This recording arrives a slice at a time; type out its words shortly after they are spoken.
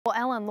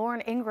Well,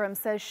 Laura Ingraham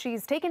says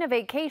she's taking a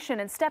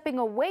vacation and stepping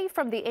away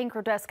from the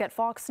anchor desk at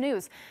Fox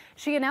News.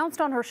 She announced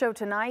on her show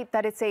tonight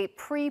that it's a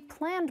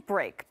pre-planned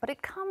break, but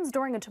it comes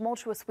during a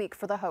tumultuous week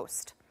for the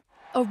host.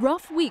 A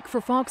rough week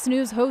for Fox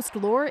News host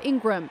Laura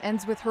Ingraham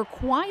ends with her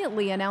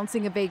quietly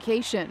announcing a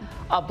vacation.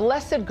 A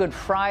blessed Good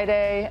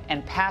Friday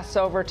and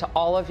Passover to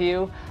all of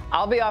you.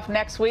 I'll be off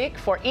next week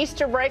for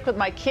Easter break with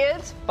my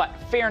kids, but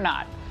fear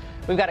not.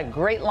 We've got a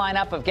great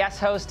lineup of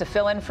guest hosts to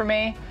fill in for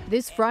me.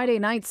 This Friday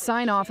night's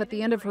sign-off at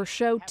the end of her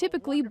show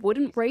typically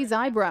wouldn't raise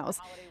eyebrows.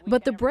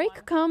 But the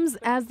break comes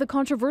as the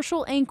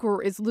controversial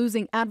anchor is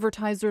losing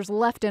advertisers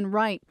left and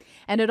right.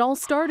 And it all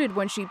started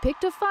when she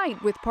picked a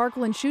fight with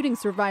Parkland shooting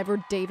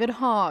survivor David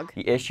Hogg.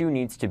 The issue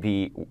needs to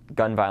be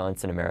gun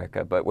violence in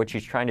America, but what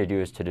she's trying to do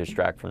is to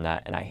distract from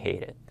that, and I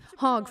hate it.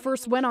 Hogg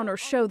first went on her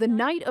show the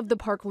night of the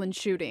Parkland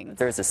shooting.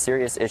 There's a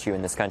serious issue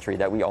in this country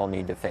that we all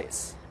need to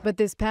face. But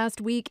this past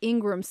week,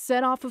 Ingraham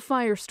set off a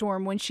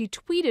firestorm when she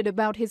tweeted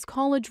about his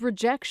college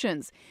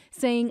rejections,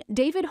 saying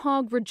David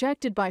Hogg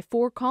rejected by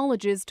 4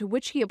 colleges to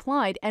which he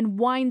applied and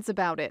whines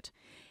about it.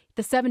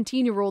 The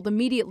 17-year-old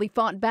immediately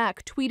fought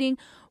back, tweeting,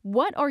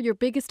 "What are your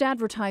biggest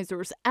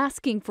advertisers?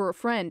 Asking for a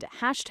friend.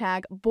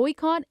 Hashtag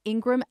boycott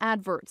Ingraham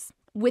adverts."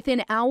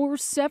 Within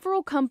hours,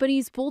 several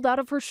companies pulled out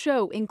of her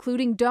show,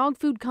 including dog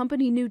food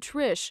company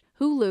Nutrish,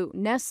 Hulu,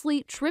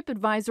 Nestle,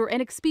 TripAdvisor,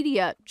 and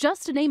Expedia,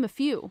 just to name a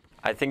few.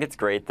 I think it's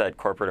great that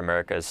corporate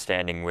America is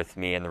standing with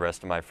me and the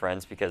rest of my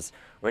friends, because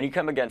when you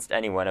come against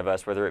any one of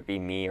us, whether it be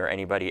me or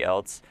anybody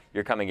else,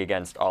 you're coming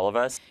against all of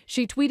us.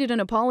 She tweeted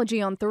an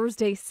apology on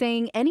Thursday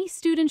saying any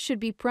student should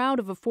be proud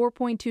of a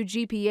 4.2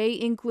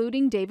 GPA,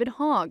 including David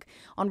Hogg.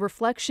 On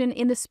reflection,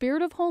 in the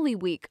spirit of Holy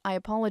Week, I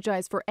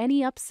apologize for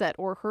any upset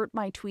or hurt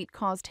my tweet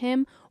caused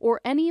him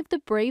or any of the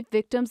brave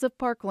victims of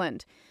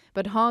Parkland.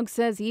 But Hogg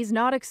says he's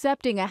not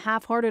accepting a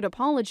half-hearted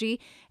apology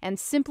and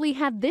simply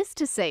had this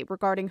to say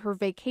regarding her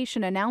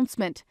vacation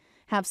announcement.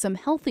 Have some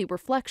healthy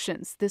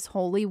reflections this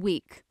Holy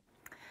Week.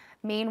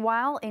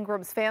 Meanwhile,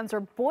 Ingraham's fans are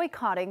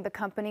boycotting the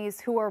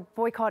companies who are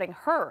boycotting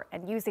her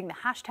and using the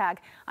hashtag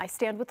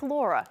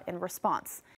 #IStandWithLaura in response.